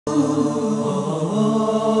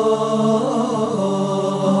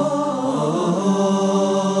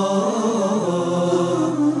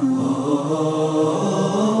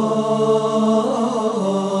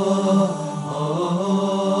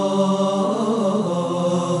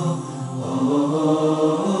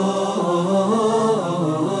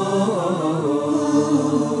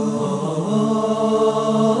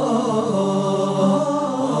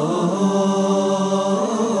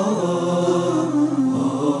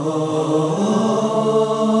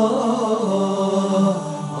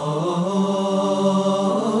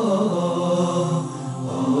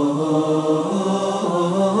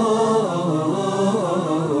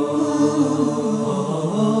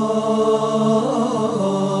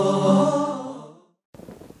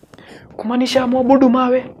Kumaanisha muabudu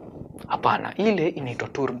mawe? Hapana, ile inaitwa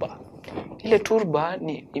turba. Ile turba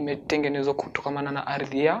ni imetengenezwa kutokana na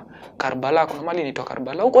ardhi ya Karbala. Kuna mahali inaitwa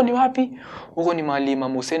Karbala. Huko ni wapi? Huko ni mahali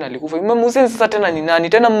Imam Hussein alikufa. Imam Hussein sasa tena ni nani?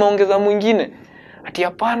 Tena mmeongeza mwingine. Ati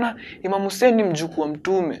hapana, Imam Hussein ni mjukuu wa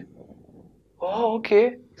mtume. Oh, okay.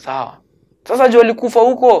 Sawa. Sasa jua alikufa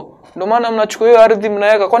huko. Ndio maana mnachukua hiyo ardhi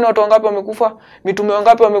mnaweka. Kwani watu wangapi wamekufa? Mitume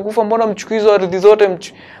wangapi wamekufa? Mbona mchukue hizo ardhi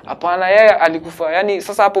zote? Hapana, yeye alikufa. Yaani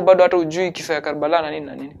sasa hapo bado hata hujui kisa ya Karbala na nini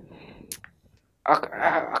na nini.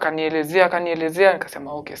 Akanielezea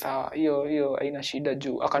nikasema okay sawa, hiyo haina shida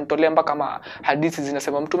juu. Akanitolea mpaka kama hadithi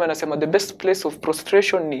zinasema mtume anasema the best place of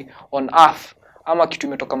prostration ni on earth, ama kitu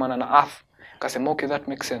imetokana na earth. Akasema okay, that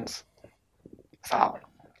makes sense. Sawa.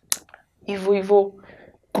 Hivyo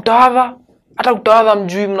kutawadha, hata kutawadha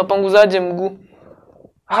mjui, mnapanguzaje mguu?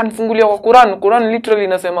 Akanifungulia kwa Quran. Quran literally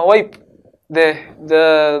inasema wipe the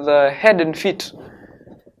head and feet.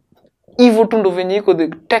 Hivyo tu ndo venye iko the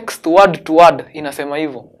text word to word inasema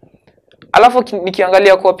hivyo. Alafu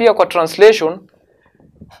nikiangalia kwa pia kwa translation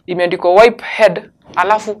imeandikwa wipe head,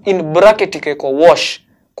 alafu in bracket iko wash.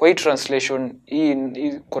 Kwa hii translation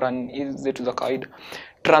hii Quran zetu za kawaida,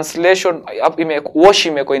 translation wash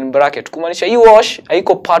imeko in bracket, kumaanisha hii wash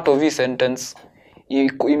haiko part of hii sentence,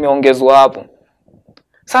 imeongezwa hapo.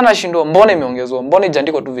 Sana shindwa mbona imeongezwa, mbona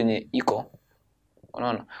ijaandikwa tu venye iko.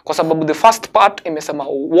 Unaona? Kwa sababu the first part imesema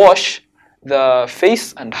wash the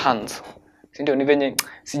face and hands. Si ndio? Ni venye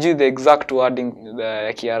sijui the exact wording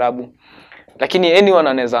ya Kiarabu, lakini anyone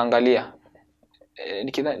anaweza angalia.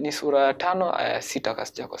 Ni sura 5 aya 6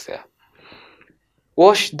 kasijakosea.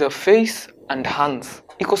 Wash the face and hands.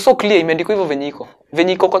 Iko so clear, imeandikwa hivyo venye iko.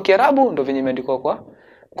 Venye iko kwa Kiarabu ndio venye imeandikwa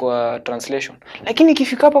kwa translation. Lakini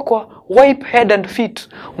ikifika hapa kwa wipe head and feet,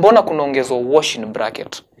 mbona kunaongezwa wash in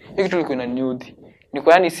bracket? Hiki kitu liko inaniudhi.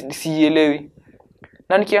 Niko yani sielewi.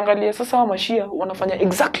 Na nikiangalia sasa wa Mashia wanafanya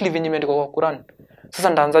exactly venye imeandikwa kwa Quran. Sasa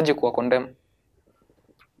ndaanzaje kuwa condemn?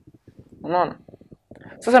 Unaona?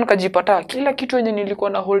 Sasa nikajipata kila kitu yenye nilikuwa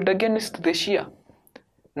na hold against the Shia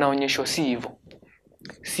naonyeshwa si hivyo.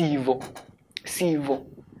 Si hivyo.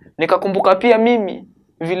 Nikakumbuka pia mimi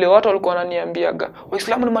vile watu walikuwa wananiambiaga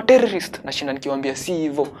Waislamu ni terrorist, na shinda nikiwaambia si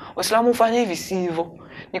hivyo. Waislamu hufanya hivi, si hivyo.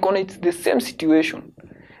 Nikaona it's the same situation.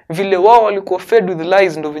 Vile wao walikuwa fed with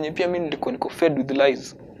lies ndo venye pia mimi niko fed with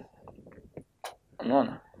lies.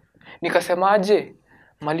 Unaona? Nikasemaje,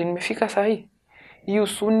 mali nimefika sahi. Hiyo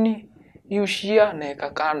Sunni, hiyo Shia naeka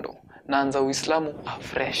kando, naanza Uislamu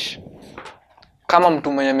afresh. Kama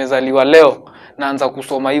mtu mwenye amezaliwa leo, naanza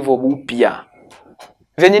kusoma hivyo upya.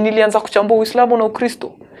 Venye nilianza kuchambua Uislamu na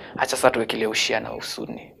Ukristo, acha sasa tuwekelee Ushia na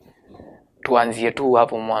Usunni. Tuanzie tu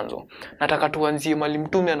hapo mwanzo. Nataka tuanzie mali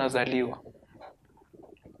mtume anazaliwa.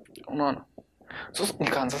 Unaona? So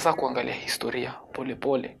nikaanza sasa kuangalia historia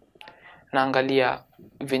pole. Naangalia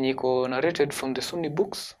venye iko narrated from the Sunni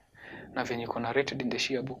books na venye iko narrated in the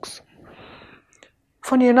Shia books.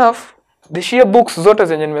 Funny enough, the Shia books zote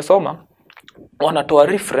zenye nimesoma wanatoa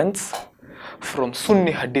reference from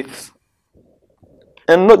Sunni hadiths.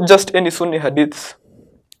 And not just any Sunni hadiths.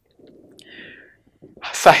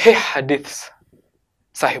 Sahih hadiths.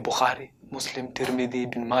 Sahih Bukhari, Muslim, Tirmidhi,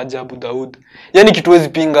 Ibn Majah, Abu Daud. Yani kitu wezi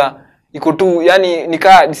pinga, iko tu, yani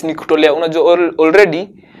nikutolea, unajua already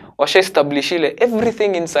washa establish ile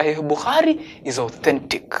everything in Sahih Bukhari is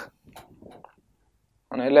authentic.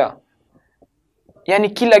 Unaelewa? Yani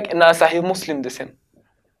kila na Sahih Muslim the same.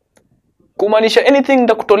 Kumaanisha anything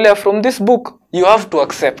ndakutolea from this book you have to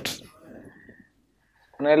accept.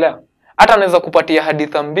 Unaelewa? Hata naweza kupatia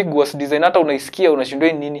hadith ambiguous design, hata unaisikia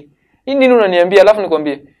unashindwa nini? Hii nini unaniambia, alafu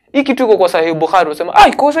nikwambie hii kitu iko kwa Sahih Bukhari, unasema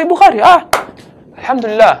iko Sahih Bukhari.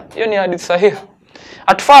 Alhamdulillah, hiyo ni hadith sahih.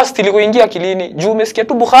 At first ilikoingia akilini, juu umesikia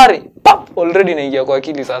tu Bukhari, pop already inaingia kwa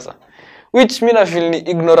akili sasa. Which mean I feel ni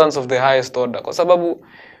ignorance of the highest order, kwa sababu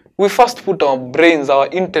we first put our brains,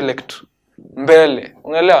 our intellect mbele.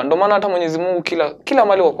 Unaelewa? Ndio maana hata Mwenyezi Mungu kila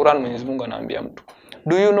mahali kwa Qur'an Mwenyezi Mungu anaambia mtu,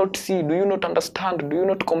 do you not see, do you not understand, do you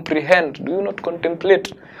not comprehend, do you not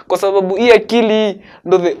contemplate? Kwa sababu hii akili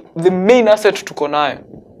ndio the main asset tuko nayo.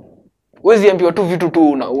 Huwezi ambiwa tu vitu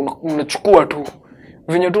tu unachukua tu.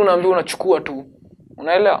 Vinyo tu unaambiwa unachukua tu.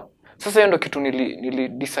 Unaelewa? Sasa hiyo ndio kitu nili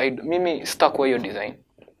decide. Mimi sitaki kwa hiyo design.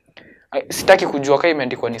 Sitaki kujua kama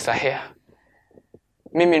imeandikwa ni sahihi.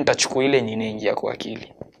 Mimi nitachukua ile yenye inaingia kwa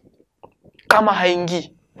akili. Kama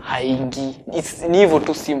haingii. Ni hivyo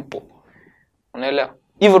tu simple. Unaelewa?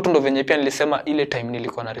 Hivyo tu ndio venye pia nilisema ile time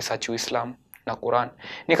nilikuwa na research uislamu na Qur'an.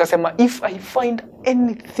 Nikasema if I find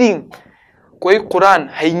anything kwa hii Qur'an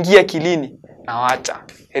haingia akilini, nawaacha.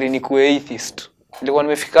 Heri nikuwe atheist. Nilikuwa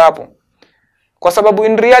nimefika hapo. Kwa sababu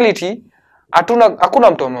in reality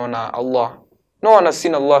hakuna mtu ameona Allah. No one has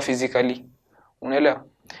seen Allah physically. Unaelewa?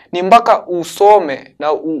 Ni mpaka usome na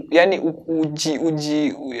yani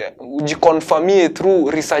ujiconfirmie through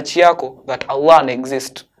research yako that Allah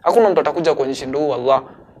exists. Hakuna mtu atakuja kuonyesha ndio Allah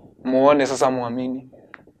muone sasa muamini.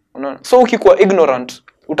 Unaona? So ukikuwa ignorant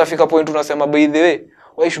utafika point unasema by the way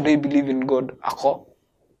why should I believe in God?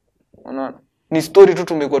 Unaona? Ni story tu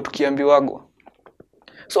tumekuwa tukiambiwago.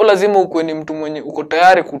 So lazima ukuwe ni mtu mwenye uko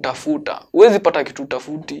tayari kutafuta. Huwezi pata kitu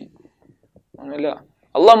utafuti. Unaelewa?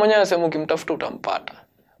 Allah mwenyewe anasema ukimtafuta utampata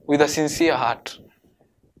with a sincere heart.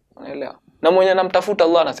 Unaelewa? Na mwenye anamtafuta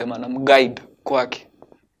Allah anasema anamguide kwake.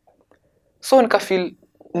 So nikafeel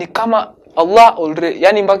ni kama Allah already,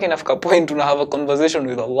 yani mpaka inafika point una have a conversation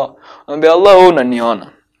with Allah. Anambia Allah, wewe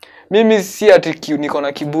unaniona. Mimi si ati niko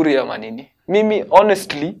na kiburi ya manini. Mimi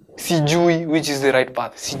honestly sijui which is the right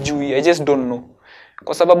path. Sijui, I just don't know.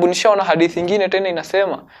 Kwa sababu nishaona hadithi nyingine tena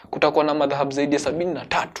inasema kutakuwa na madhhabu zaidi ya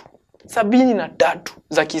 73. 73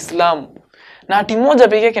 za Kiislamu. Na hati moja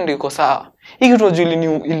pekee yake ndio iko sawa. Hiki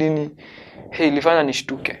tunajua ilifanya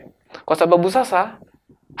nishtuke. Kwa sababu sasa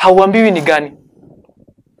hauambiwi ni gani.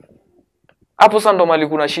 Hapo sasa ndo mali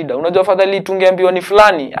kuna shida. Unajua afadhali tungeambiwa ni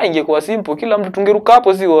fulani, ingekuwa simple, kila mtu tungeruka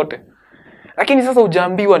hapo si wote. Lakini sasa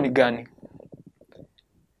hujaambiwa ni gani.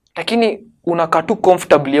 Lakini unakaa tu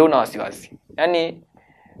comfortably au na wasiwasi. Yaani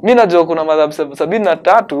mimi najua kuna madhhabu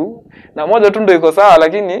 73 na moja tu ndio iko sawa,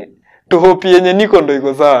 lakini to hope yenye niko ndio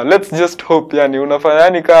iko sawa. Let's just hope, yani unafanya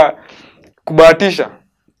yani kubahatisha.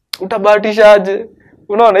 Utabahatisha aje?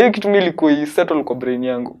 Unaona hiyo kitu nilikuwa settle kwa brain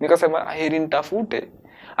yangu. Nikasema heri nitafute.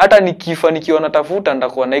 Hata nikifa nikiwa natafuta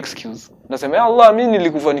nitakuwa na excuse. Nasema Allah, mimi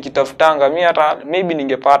nilikufa nikitafutanga, mimi hata maybe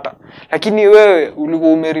ningepata. Lakini wewe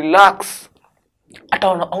ulikuwa umerelax.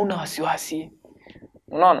 Hata una wasiwasi.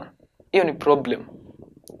 Unaona? Hiyo ni problem.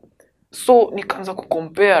 So nikaanza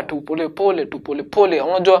kucompare tu pole.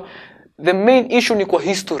 Unajua the main issue ni kwa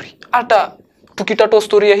history. Hata tukitatua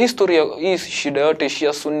story ya history ya hii shida yote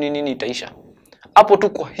Shia Sunni nini itaisha. Hapo tu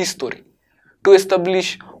kwa history to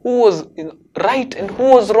establish who was right and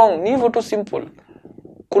who was wrong. Ni hivyo tu simple.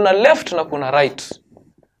 Kuna left na kuna right.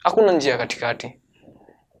 Hakuna njia katikati.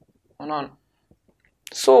 Unaona?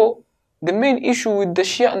 So the main issue with the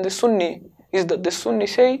Shia and the Sunni is that the Sunni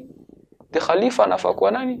say the Khalifa anafaa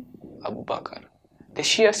kuwa nani? Abu Bakar. The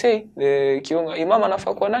Shia say the Imam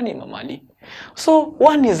anafaa kuwa nani? Imam Ali. So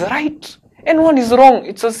one is right and one is wrong.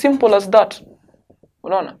 It's as simple as that.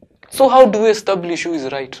 Unaona? So how do we establish who is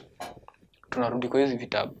right? Tunarudi kwa hizi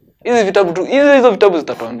vitabu. Hizi vitabu tu, hizo vitabu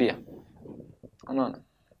zitatuambia. Unaona?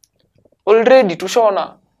 Already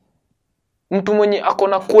tushaona mtu mwenye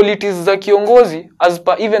akona qualities za kiongozi as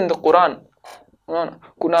per even the Quran. Unaona?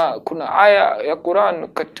 Kuna aya ya Quran,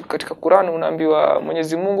 katika Quran unaambiwa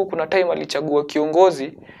Mwenyezi Mungu kuna time alichagua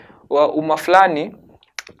kiongozi wa umma fulani,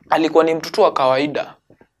 alikuwa ni mtu wa kawaida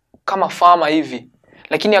kama farmer hivi,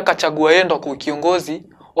 lakini akachagua yeye ndo kuwa kiongozi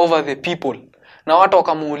over the people. Na watu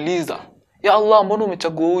wakamuuliza, ya Allah, mbona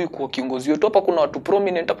umechagua huyu kuwa kiongozi wetu? Hapa kuna watu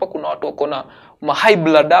prominent, hapa kuna watu wako na high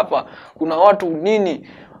blood, hapa kuna watu nini.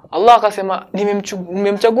 Allah akasema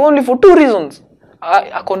nimemchagua only for 2 reasons.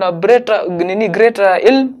 Akona greater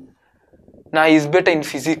ilm na is better in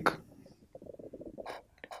physics,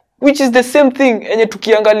 which is the same thing. Enye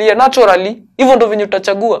tukiangalia naturally hivyo ndo venye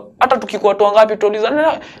tutachagua. Hata tukikuwa watu wangapi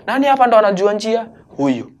tuuliza nani hapa ndo anajua njia?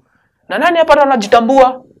 Huyu. Na nani hapa ndo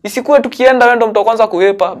anajitambua? Isikuwe tukienda wewe ndo mtu kwanza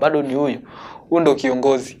kuhepa, bado ni huyu. Huyo ndo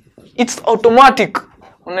kiongozi. It's automatic.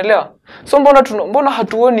 Unaelewa? So mbona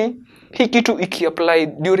hatuoni hii kitu iki-apply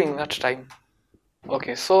during that time?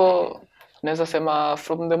 Okay, so naweza sema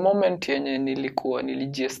from the moment yenye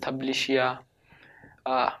nilijiestablishia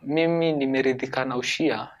mimi nimeridhika na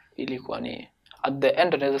ushia, ilikuwa ni at the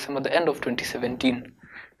end, naweza sema the end of 2017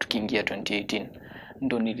 tukiingia 2018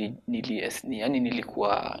 ndo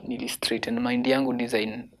nili straighten mind yangu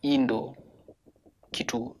design hii ndo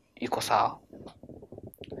kitu iko sawa.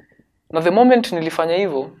 Na the moment nilifanya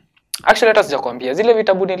hivyo, actually hata sijakwambia zile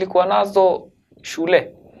vitabu nilikuwa nazo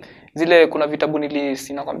shule. Zile kuna vitabu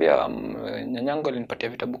sinakwambia nyanyangu alinipatia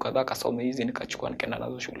vitabu kadhaa kasome hizi nikachukua nikaenda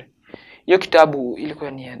nazo shule. Hiyo kitabu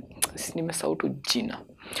ilikuwa nimesahau tu jina.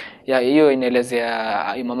 Ya hiyo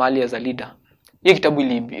inaelezea Imam Ali as a leader. Hiyo kitabu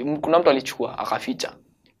kuna mtu alichukua akaficha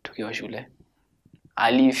tukiwa shule.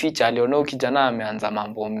 Alificha, aliona kijana ameanza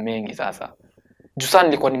mambo mengi sasa. Juu sana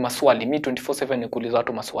nilikuwa ni maswali, mi 24/7 nikuuliza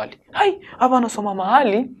watu maswali. Hapa nasoma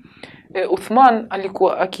mahali Uthman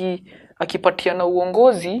alikuwa akipatiana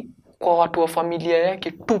uongozi kwa watu wa familia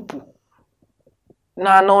yake tupu.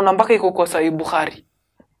 Na anaona mpaka iko kwa Sahih Bukhari.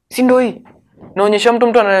 Si ndio hii? Naonyesha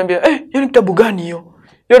mtu ananiambia, hiyo ni kitabu gani hiyo?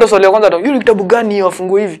 Hiyo ndo swali la kwanza, hiyo ni kitabu gani hiyo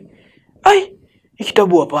afungue hivi? Hii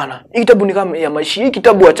kitabu hapana. Hii kitabu ni kama ya maisha. Hii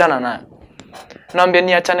kitabu achana nayo. Naambia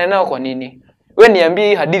niachane nayo kwa nini? Wewe niambie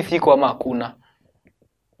hii hadithi iko ama hakuna?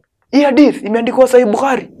 Hii hadithi imeandikwa Sahih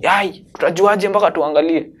Bukhari. Tutajuaje mpaka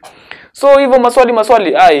tuangalie? So hivyo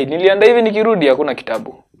maswali, nilienda hivi nikirudi hakuna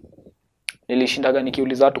kitabu. Nilishindaga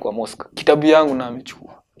nikiuliza watu kwa mosque. Kitabu yangu na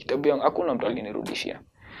amechukua. Kitabu yangu hakuna mtu alinirudishia.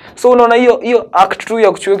 So unaona hiyo act 2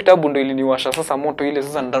 ya kuchukua kitabu ndio iliniwasha sasa moto ile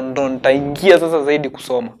sasa ndo nitaingia sasa zaidi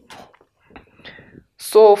kusoma.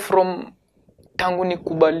 So from tangu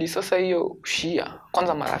nikubali sasa hiyo Shia,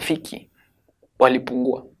 kwanza marafiki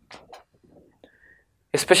walipungua.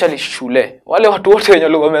 Especially shule. Wale watu wote wenye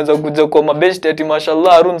walikuwa wameanza kuja kwa mabeshte ati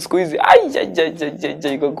mashallah Harun siku hizi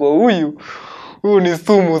kwa huyu ni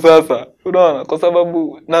sumu sasa. Unaona? Kwa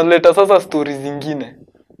sababu naleta sasa stories zingine.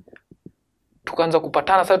 Tukaanza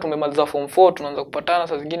kupatana sasa tumemaliza form 4 tunaanza kupatana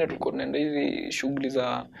sasa zingine tulikuwa tunaenda hizi shughuli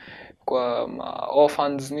za kwa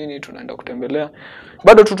orphans nini tunaenda kutembelea.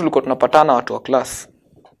 Bado tu tulikuwa tunapatana watu wa class.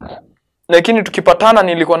 Lakini tukipatana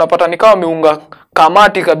nilikuwa napata nikawa wameunga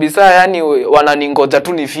kamati kabisa, yani wananingoja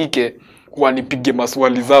tu nifike wanipige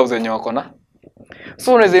maswali zao zenye wako na.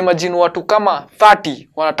 So unaweza imagine watu kama 30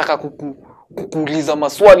 wanataka kukuuliza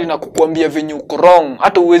maswali na kukuambia venye uko wrong,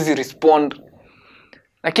 hata uwezi respond.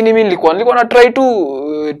 Lakini mimi nilikuwa na try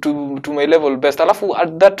to my level best. Alafu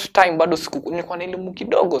at that time bado nilikuwa na elimu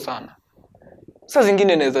kidogo sana. Sasa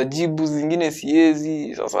zingine naweza jibu, zingine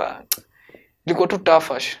siwezi. Sasa nilikuwa tu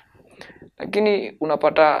tafash. Lakini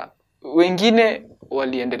unapata wengine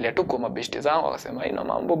waliendelea tu kwa mabeshte zangu wakasema ina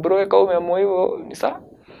mambo bro kama umeamua hivyo ni sawa.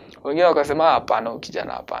 Wengine wakasema hapana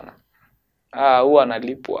kijana hapana. Huwa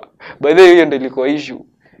analipwa. By the way hiyo ndio ilikuwa issue.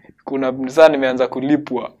 Kuna sana nimeanza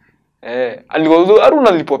kulipwa. Alikuwa Harun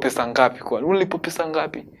analipwa pesa ngapi kwa? Unalipwa pesa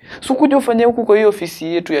ngapi? So kuja ufanye huku kwa hiyo ofisi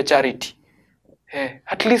yetu ya charity.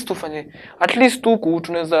 At least huku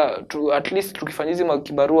tunaweza at least tukifanya hizi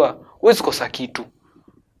makibarua huwezi kosa kitu.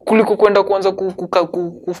 Kuliko kwenda kuanza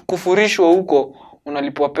kufurishwa huko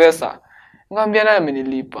unalipwa pesa. Ngambia naye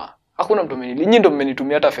amenilipa. Hakuna mtu amenilipa. Nyinyi ndio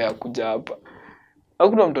mmenitumia hata fare kuja hapa.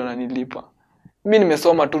 Hakuna mtu ananilipa. Mimi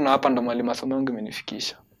nimesoma tu na hapa ndo mahali masomo yangu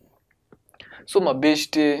imenifikisha. So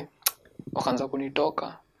mabeshte wakaanza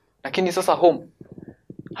kunitoka. Lakini sasa home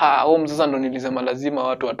sasa ndo nilisema lazima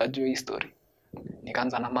watu watajua history.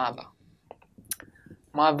 Nikaanza na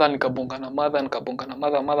mother nikabonga na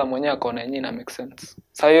mother mwenyewe akaona yenyewe na make sense.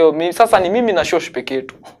 Sasa ni mimi na Shosh peke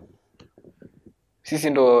yetu. Sisi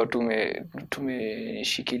ndo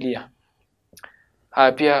tumeshikilia.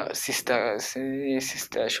 Pia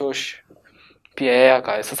sister Shosh pia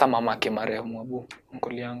yeye sasa mamake marehemu Abu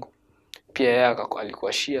mkoli yangu. Pia yeye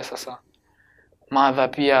alikuwa Shia sasa.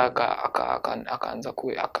 Mother pia akaanza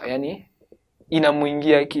yani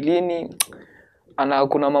inamuingia akilini.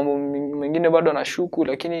 Kuna mambo mengine bado anashuku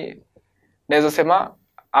lakini naweza sema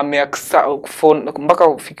mpaka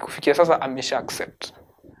kufikia sasa amesha accept.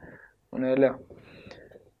 Unaelewa?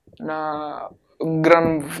 Na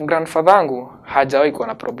grandfather wangu hajawahi kuwa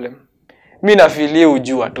na problem. Mimi nafilia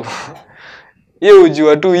ujua tu. Yeye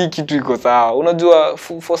ujua tu hii kitu iko sawa. Unajua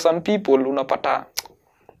for some people unapata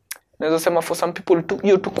naweza sema for some people tu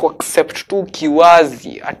hiyo tu kuaccept tu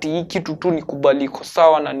kiwazi ati hii kitu tu nikubali iko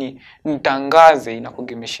sawa na nitangaze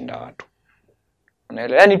inakogemeshinda watu.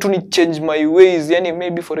 Unaelewa? Yani tu ni change my ways, yani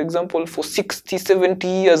maybe for example for 60-70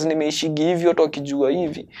 years nimeishigi hivi watu wakijua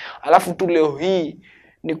hivi. Alafu tu leo hii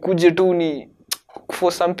nikuje tu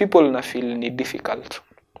for some people na feel ni difficult.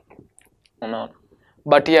 Unaona?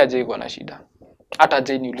 But yeye hajaikuwa na shida. Hata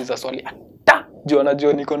haja niuliza swali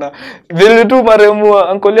anajua niko na vile tu marehemu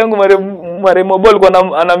uncle yangu marehemu ball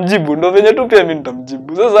kwa anamjibu ndio venye tu pia mimi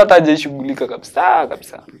nitamjibu. Sasa hata hajaishughulika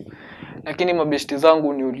kabisa. Lakini mabeshte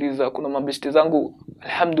zangu niuliza, kuna mabeshte zangu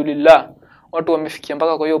alhamdulillah watu wamefikia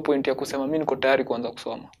mpaka kwa hiyo point ya kusema mimi niko tayari kuanza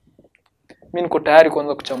kusoma. Mimi niko tayari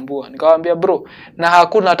kuanza kuchambua. Nikamwambia bro, na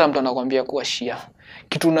hakuna hata mtu anakuambia kuwa Shia.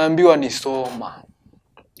 kitu naambiwa ni soma.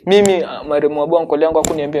 Mimi marehemu babu uncle yangu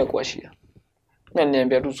hakuniambia kuashia. Mimi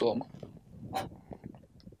aliniambia tu soma.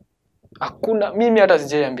 Hakuna, mimi hata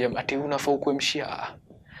sijaambia ati unafaa kuwe mshia.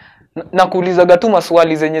 Na kuuliza tu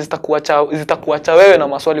maswali zenye zitakuacha wewe na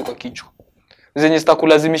maswali kwa kichwa. Zenye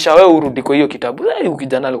zitakulazimisha wewe urudi kwa hiyo kitabu. Huyu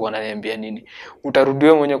kijana alikuwa ananiambia nini? Utarudi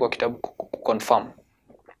wewe mwenyewe kwa kitabu confirm.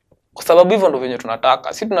 Kwa sababu hivyo ndio venye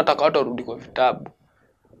tunataka. Sisi tunataka watu warudi kwa vitabu.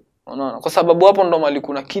 Unaona? Kwa sababu hapo ndo mali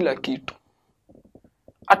kuna kila kitu.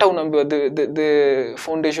 Hata unaambiwa the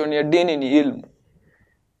foundation ya dini ni ilmu.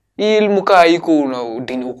 Ilmu kaa iko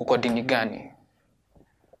uko kwa dini gani?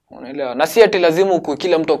 Unaelewa? Na si ati lazima uko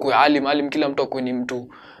kila mtu akue alim, kila mtu akue ni mtu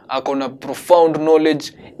ako na profound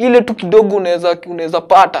knowledge. Ile tu kidogo unaweza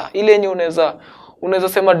pata. Ile yenye unaweza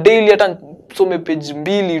sema daily hata some page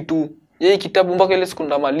 2 tu. Yeye kitabu mpaka ile siku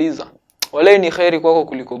ndamaliza. Wala ni khairi kwako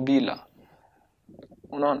kuliko bila.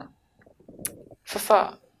 Unaona?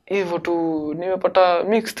 Sasa hivyo tu nimepata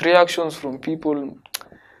mixed reactions from people.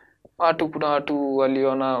 Kuna watu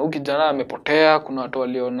waliona huyu kijana amepotea, kuna watu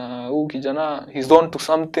waliona huyu kijana he's on to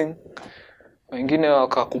something. Wengine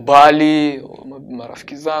wakakubali,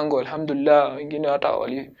 marafiki zangu alhamdulillah, wengine hata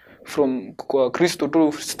wali from kwa Kristo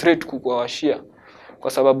tu straight kwa washia.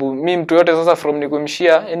 Kwa sababu mimi mtu yote sasa from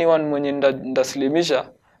nikumshia anyone mwenye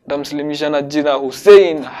ndamslimisha na jina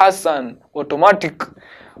Hussein, Hassan, automatic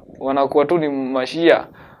wanakuwa tu ni mashia.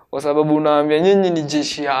 Kwa sababu unaambia nyinyi ni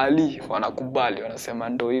jeshi ya Ali, wanakubali, wanasema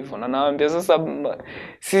ndio hivyo. Na naambia sasa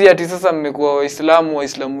si ati sasa mmekuwa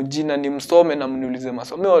waislamu jina ni msome na mniulize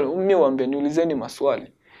maswali. Mimi waambia niulizeni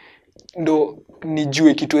maswali. Ndio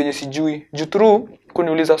nijue kitu yenye sijui. Through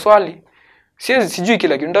kuniuliza swali. Sijui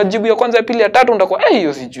kila kitu. Ndajibu ya kwanza ya pili ya tatu ndakuwa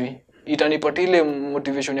hiyo sijui. Itanipatia ile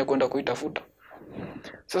motivation ya kwenda kuitafuta.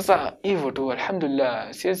 Sasa hivyo tu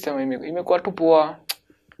alhamdulillah. Siwezi sema imekuwa tu poa.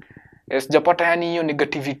 Sijapata yani hiyo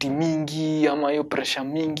negativity mingi ama hiyo pressure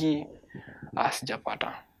mingi.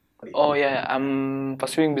 Sijapata. Oh yeah, I'm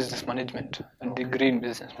pursuing business management and degree in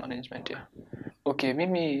business management, yeah. Okay,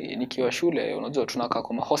 mimi nikiwa shule unajua tunakaa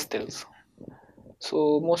kwa hostels.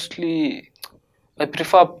 So mostly I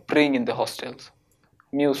prefer praying in the hostels.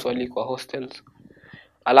 Mimi uswali kwa hostels.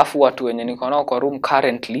 Alafu watu wenye niko nao kwa room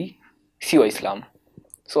currently si waislamu.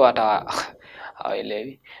 So hata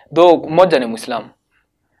hawaelewi. Though mmoja ni muislamu.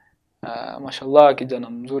 Mashallah kijana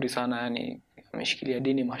mzuri sana, yani ameshikilia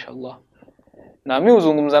dini mashallah. Na mimi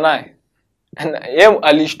uzungumza naye. Yeye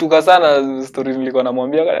alishtuka sana stories nilikuwa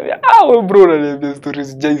namwambia, akaniambia wewe bro unaniambia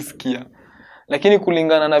stories sijaisikia. Lakini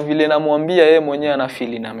kulingana na vile namwambia yeye mwenyewe ana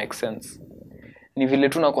feel ina make sense. Ni vile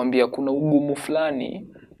tu nakwambia kuna ugumu fulani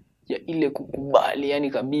ya ile kukubali yani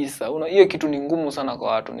kabisa. Hiyo kitu ni ngumu sana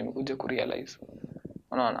kwa watu, nimekuja kurealize.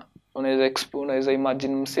 Unaona? Unaweza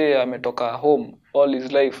imagine msee ametoka home all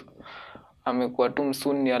his life. Amekuwa tu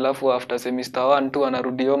msuni alafu after semester 1 tu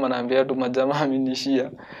anarudi home anaambia tu majamaa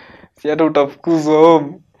amenishia. Si hata utafukuzwa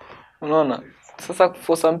home. Unaona? Sasa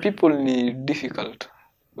for some people ni difficult,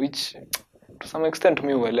 which to some extent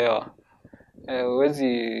mimi uelewa.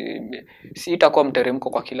 Si itakuwa mteremko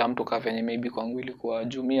kwa kila mtu kama venye maybe kwangu ilikuwa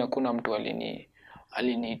jumia kuna mtu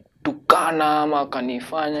alinitukana ama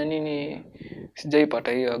kanifanya nini,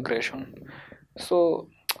 sijaipata hiyo aggression. So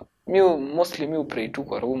mostly pray tu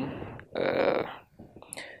kwa room.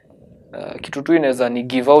 Kitu tu inaweza ni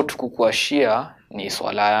give out kukuashia ni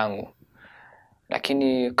swala yangu.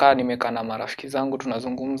 Lakini kaa nimekaa na marafiki zangu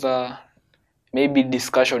tunazungumza, maybe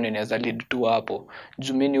discussion inaweza lead tu hapo.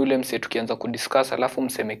 Jumini ule mse tukianza kudiscuss alafu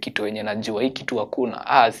mseme kitu wenye najua hii kitu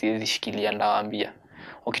hakuna, siwezi shikilia ndawaambia.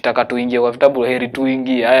 Ukitaka tuingie kwa vitabu heri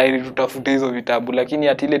tuingie, heri tutafute hizo vitabu, lakini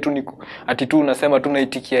ati tu unasema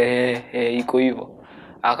tunaitikia iko hivyo.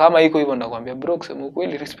 Kama iko hivyo ndakwambia bro, kusema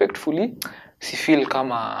ukweli respectfully si feel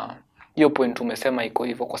kama hiyo point umesema iko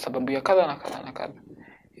hivyo kwa sababu ya kadha na kadha na kadha.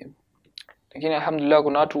 Lakini alhamdulillah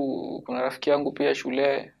kuna rafiki yangu pia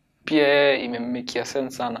shule pia imemmekia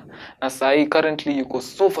sense sana. Na sasa hii currently yuko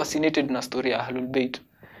so fascinated na story ya Ahlul Bayt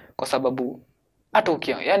kwa sababu hata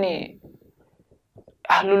yani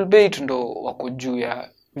Ahlul Bayt ndo wako juu ya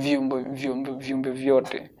viumbe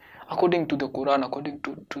vyote. According to the Quran, according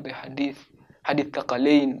to the hadith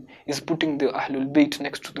Thaqalain is putting the Ahlul Bayt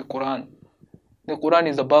next to the Quran. The Quran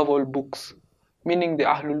is above all books, meaning the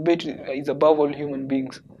Ahlul Bayt is above all human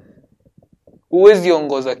beings. Huwezi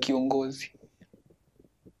ongoza kiongozi.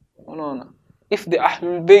 Unaona? If the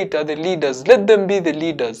Ahlul Bayt are the leaders, let them be the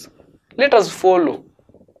leaders. Let us follow.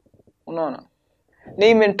 Unaona?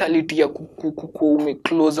 Ni mentality ya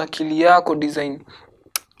umeclose akili yako design.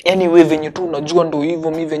 Yani wewe venye tu unajua ndo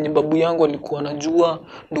hivyo, mimi venye babu yangu alikuwa anajua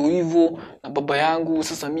ndo hivyo, na baba yangu,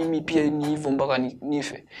 sasa mimi pia ni hivyo mpaka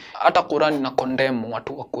nife. Hata Qur'an na condemn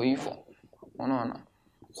watu wako hivyo. Unaona?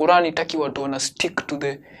 Qur'an itaki watu wana stick to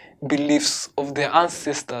the beliefs of their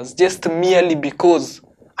ancestors just merely because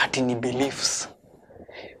ati ni beliefs.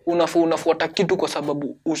 Unafuata kitu kwa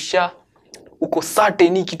sababu uko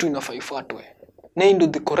certain kitu inafaa ifuatwe. Na ndio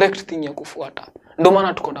the correct thing ya kufuata. Ndio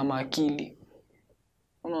maana tuko na maakili.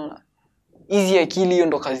 Unaona? Hizi akili hiyo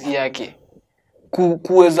ndo kazi yake.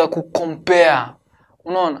 Kuweza kucompare,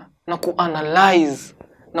 unaona? Na kuanalyze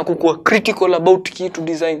na kukuwa critical about kitu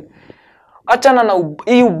design. Achana na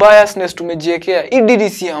hii biasness tumejiwekea. Hii dini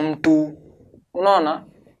si ya mtu. Unaona?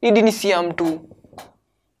 Hii dini si ya mtu.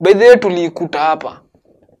 By the way tuliikuta hapa.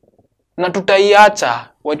 Na tutaiacha.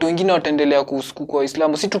 Watu wengine wataendelea kusuku kwa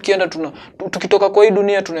Uislamu. Si tukienda tukitoka kwa hii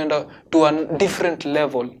dunia tunaenda to a different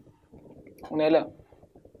level. Unaelewa?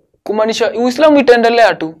 Kumaanisha Uislamu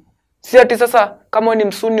itaendelea tu. Si ati sasa kama ni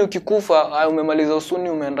msuni ukikufa, umemaliza usuni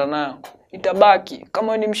umeenda nayo. Itabaki.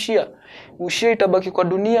 Kama ni mshia, ushia itabaki kwa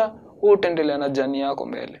dunia, wewe utaendelea na jani yako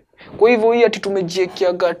mbele. Kwa hivyo hii ati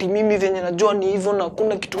tumejiekea gati mimi venye najua ni hivyo na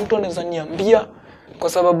hakuna kitu mtu anaweza niambia kwa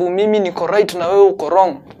sababu mimi niko right na wewe uko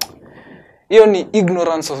wrong. Hiyo ni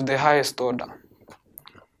ignorance of the highest order.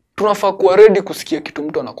 Tunafaa kuwa ready kusikia kitu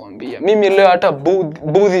mtu anakuambia. Mimi leo hata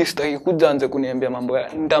Buddhist akikuja anze kuniambia mambo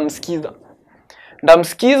ya ndamsikiza.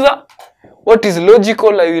 What is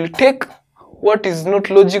logical I will take, what is not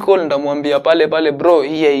logical ndamwambia pale bro,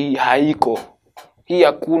 hii haiko. Hii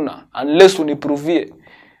hakuna unless uniprovie.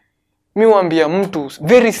 Mimi waambia mtu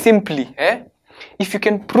very simply, if you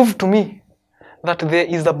can prove to me that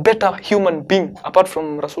there is a better human being apart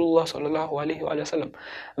from Rasulullah sallallahu alaihi wasallam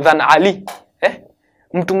than Ali,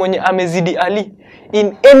 mtu mwenye amezidi Ali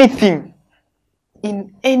in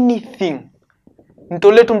anything,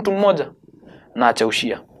 nitolee tu mtu mmoja, naacha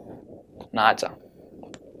ushia,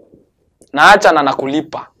 naacha na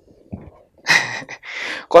nakulipa.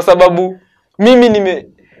 Kwa sababu mimi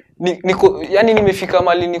nimefika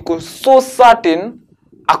mali niko so certain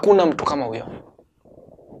hakuna mtu kama huyo.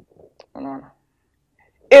 Unaona?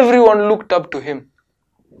 Everyone looked up to him.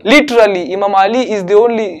 Literally, Imam Ali is the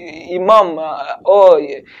only Imam,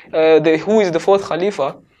 who is the fourth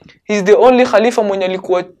Khalifa. He's the only Khalifa mwenye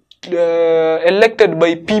alikuwa elected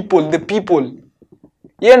by the people.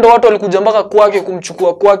 Yeye ndo watu walikuja mpaka kwake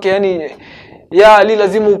kumchukua kwake, yani ya Ali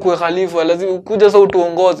lazima ukue Khalifa, lazima kuja sasa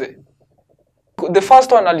utuongoze. The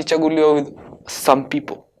first one alichaguliwa with some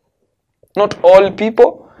people. Not all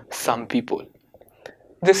people, some people.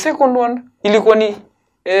 The second one ilikuwa ni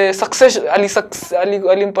succession,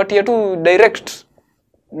 alimpatia tu direct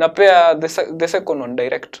na pia the second one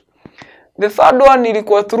direct. The third one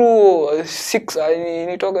ilikuwa through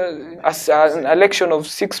an election of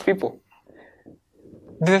 6 people.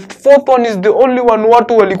 The fourth one is the only one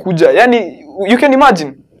watu walikuja. Yani you can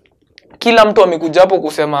imagine kila mtu amekuja hapo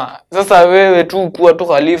kusema sasa wewe tu kuwa tu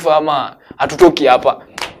khalifa ama hatutoki hapa.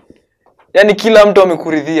 Yani kila mtu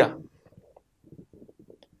amekuridhia.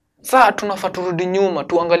 Sasa tunafaa turudi nyuma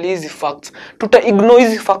tuangalie hizi facts. Ignore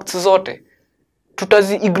hizi facts zote.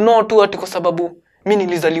 Ignore tu ati kwa sababu mimi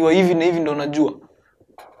nilizaliwa hivi na hivi ndo najua.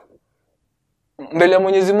 Mbele ya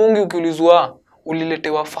Mwenyezi Mungu ukiulizwa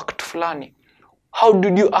uliletewa fact fulani, how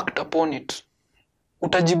did you act upon it?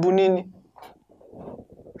 Utajibu nini?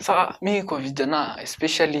 Sasa mimi kwa vijana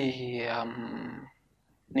especially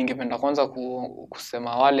ningependa kwanza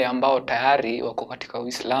kusema wale ambao tayari wako katika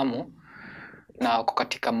Uislamu na wako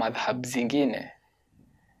katika madhhab zingine,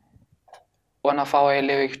 wanafaa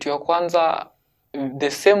waelewe kitu ya kwanza,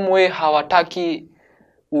 the same way hawataki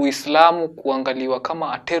Uislamu kuangaliwa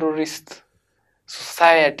kama a terrorist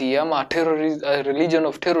society ama a religion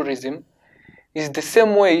of terrorism, is the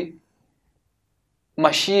same way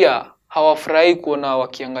Mashia hawafurahi kuona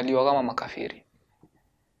wakiangaliwa kama makafiri.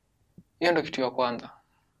 Hiyo ndio kitu ya kwanza.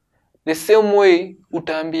 The same way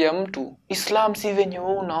utaambia mtu Islam si venye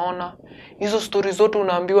wewe unaona, hizo stories zote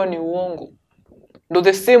unaambiwa ni uongo. Ndio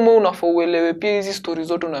the same way unafaa uelewe pia hizi stories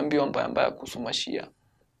zote unaambiwa mbaya kuhusu Mashia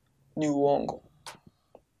ni uongo.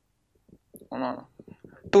 Unaona?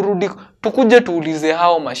 Tukuje tuulize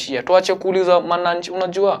hao Mashia. Tuache kuuliza mananchi.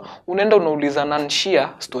 Unajua unaenda unauliza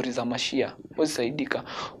nanshia stories za Mashia, usisaidika.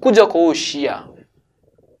 Kuja kwa huo Shia.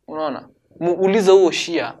 Unaona? Muuliza huo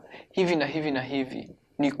Shia hivi na hivi na hivi.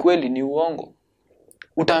 Ni kweli ni uongo?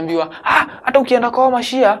 Utaambiwa hata ukienda kwa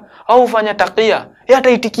Mashia au ufanya takia, hata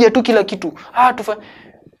itikia tu kila kitu.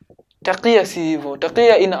 Takia si hivyo.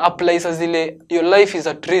 Takia ina apply sa zile your life is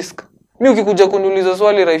at risk. Mimi ukikuja kuniuliza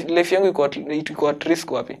swali life yangu iko at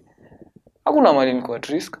risk wapi? Hakuna mali niko at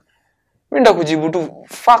risk. Mimi ndakujibu tu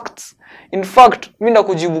facts. In fact, mimi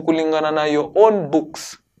ndakujibu kulingana na your own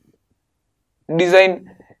books. Design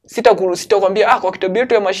sitakwambia kwa kitabu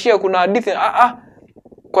yetu ya Mashia kuna hadithi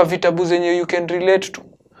kwa vitabu zenye you can relate to.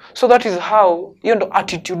 So that is how, hiyo ndo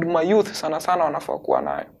attitude my youth sana sana wanafaa kuwa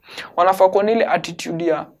nayo. Wanafaa kuwa na ile attitude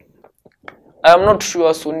ya I am not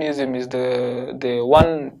sure Sunnism is the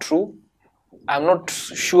one true. I am not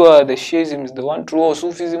sure the Shiism is the one true, or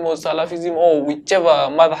Sufism or Salafism or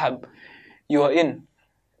whichever madhhab you are in.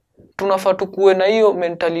 Tunafaa tukuwe na hiyo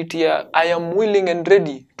mentality ya I am willing and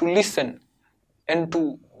ready to listen and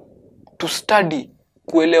to study,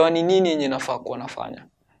 kuelewa ni nini yenye nafaa kuwa nafanya.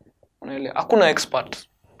 Unaelewa? Hakuna expert.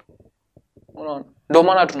 Unaona? Ndio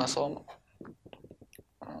maana tunasoma.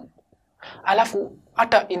 Alafu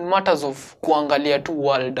hata in matters of kuangalia tu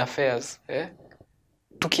world affairs,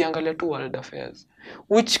 tukiangalia tu world affairs,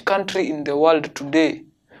 which country in the world today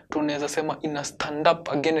tunaweza sema ina stand up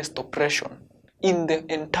against oppression in the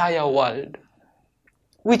entire world?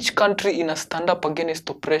 Which country ina stand up against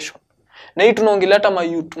oppression? Na hii tunaongelea hata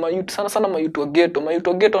mayut sana sana mayut wa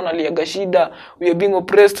ghetto wanaliaga shida, we are being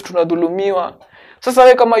oppressed, tunadhulumiwa. Sasa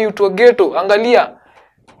wewe kama mayut wa ghetto, angalia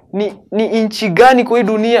ni inchi gani kwa hii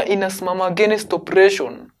dunia inasimama against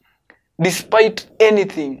oppression despite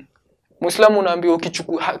anything. Muislamu unaambiwa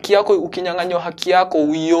ukichukua haki yako, ukinyang'anywa haki yako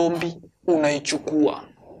uiombi, unaichukua.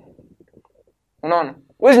 Unaona?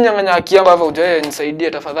 Wewe nyang'anya haki yangu hapa ujaye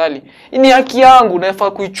nisaidie tafadhali. Hii ni haki yangu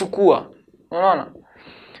nafaa kuichukua. Unaona?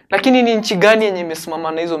 Lakini ni nchi gani yenye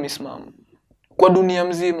imesimama na hizo misimamo kwa dunia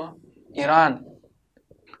mzima? Iran.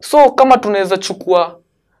 So kama tunaweza chukua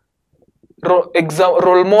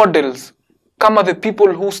role models kama the people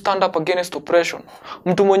who stand up against oppression,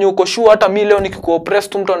 mtu mwenye uko sure hata milioni kiko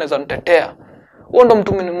oppressed mtu anaweza nitetea, huo ndo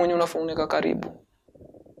mtu mwenye unafunika karibu.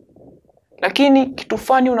 Lakini kitu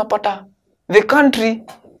fani unapata the country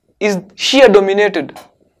is Shia dominated.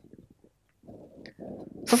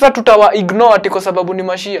 Sasa tutawa ignore ati kwa sababu ni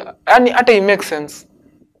Mashia. Yani hata it makes sense.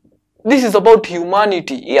 This is about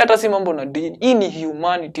humanity. Hii hata si mambo na dini. Hii ni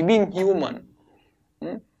humanity, being human.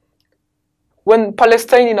 When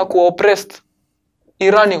Palestine inakuwa oppressed,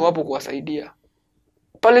 Iran iko hapo kuwasaidia.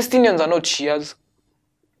 Palestinians are not Shias.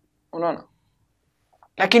 Unaona?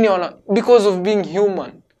 Lakini because of being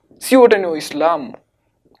human, si wote ni Waislamu.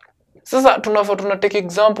 Sasa tunafaa take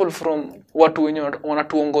example from watu wenye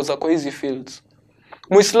wanatuongoza kwa hizi fields.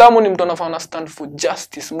 Muislamu ni mtu anafaa stand for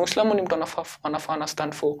justice. Muislamu ni mtu anafaa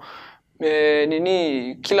stand for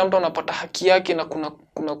kila mtu anapata haki yake na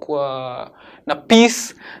kuna kwa na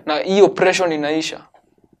peace na hiyo oppression inaisha.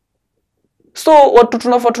 So watu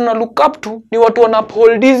tunafaa look up to ni watu wana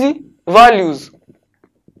uphold hizi values.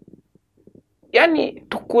 Yani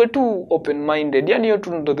tukue tu open minded. Yani hiyo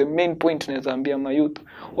tu ndo the main point naweza ambia my youth,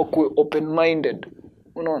 wakue open minded.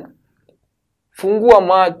 Unaona? Fungua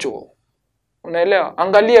macho. Unaelewa?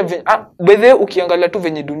 Angalia bedhe ukiangalia tu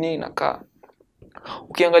venye dunia inakaa.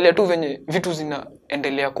 Ukiangalia tu venye vitu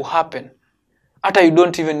zinaendelea kuhappen. Hata you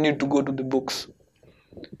don't even need to go to the books.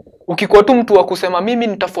 Ukikuwa tu mtu wa kusema mimi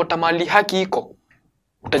nitafuata mali haki iko,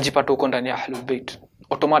 utajipata uko ndani ya Ahlul Bait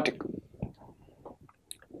automatic.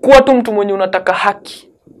 Kuwa tu mtu mwenye unataka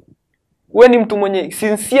haki. Wewe ni mtu mwenye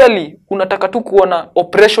sincerely unataka tu kuona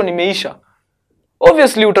oppression imeisha.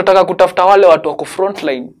 Obviously utataka kutafuta wale watu wako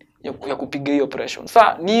frontline ya kupiga hiyo oppression.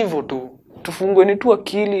 Sasa ni hivyo tu. Tufungueni tu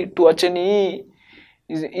akili, tuacheni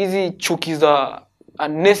hizi chuki za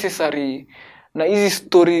unnecessary na hizi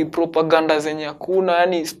story propaganda zenye hakuna,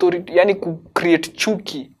 yani ku create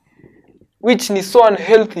chuki which ni so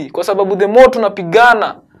unhealthy, kwa sababu the more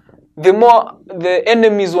tunapigana the more the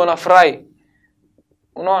enemies wanafurahi.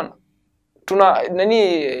 Unaona?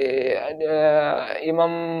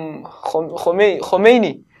 Imam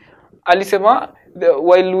Khomeini alisema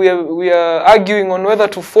while we are arguing on whether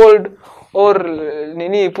to fold or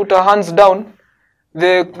put our hands down,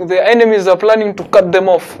 the enemies are planning to cut them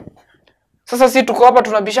off. Sasa si tuko hapa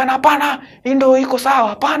tunabishana, hapana hii ndio iko sawa,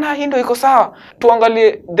 hapana hii ndio iko sawa.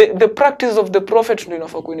 Tuangalie the practice of the prophet ndio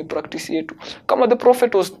inafaa kuwa ni practice yetu. Kama the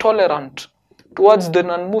prophet was tolerant towards the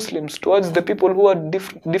non-Muslims, towards the people who had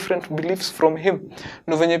different beliefs from him,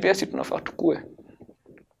 ndio venye pia sisi tunafaa tukue.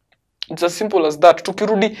 It's as simple as that.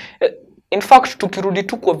 Tukirudi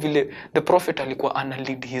tu kwa vile the prophet alikuwa ana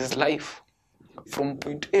lead his life from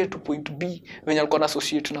point A to point B, venye alikuwa na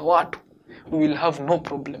associate na watu, we will have no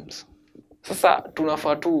problems. Sasa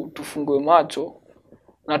tunafaa tu tufungue macho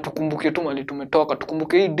na tukumbuke tu mali tumetoka,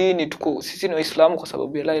 tukumbuke hii dini sisi ni Waislamu kwa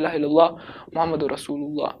sababu ya la ilaha illallah Muhammadur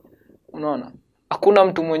Rasulullah. Unaona? Hakuna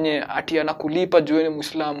mtu mwenye ati anakulipa juu ni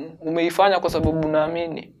Muislamu. Umeifanya kwa sababu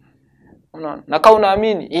unaamini. Unaona? Na kama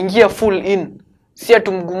unaamini, ingia full in. Si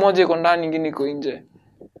atu mguu mmoja iko ndani nyingine iko nje.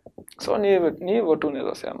 So ni hivyo tu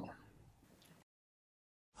naweza sema.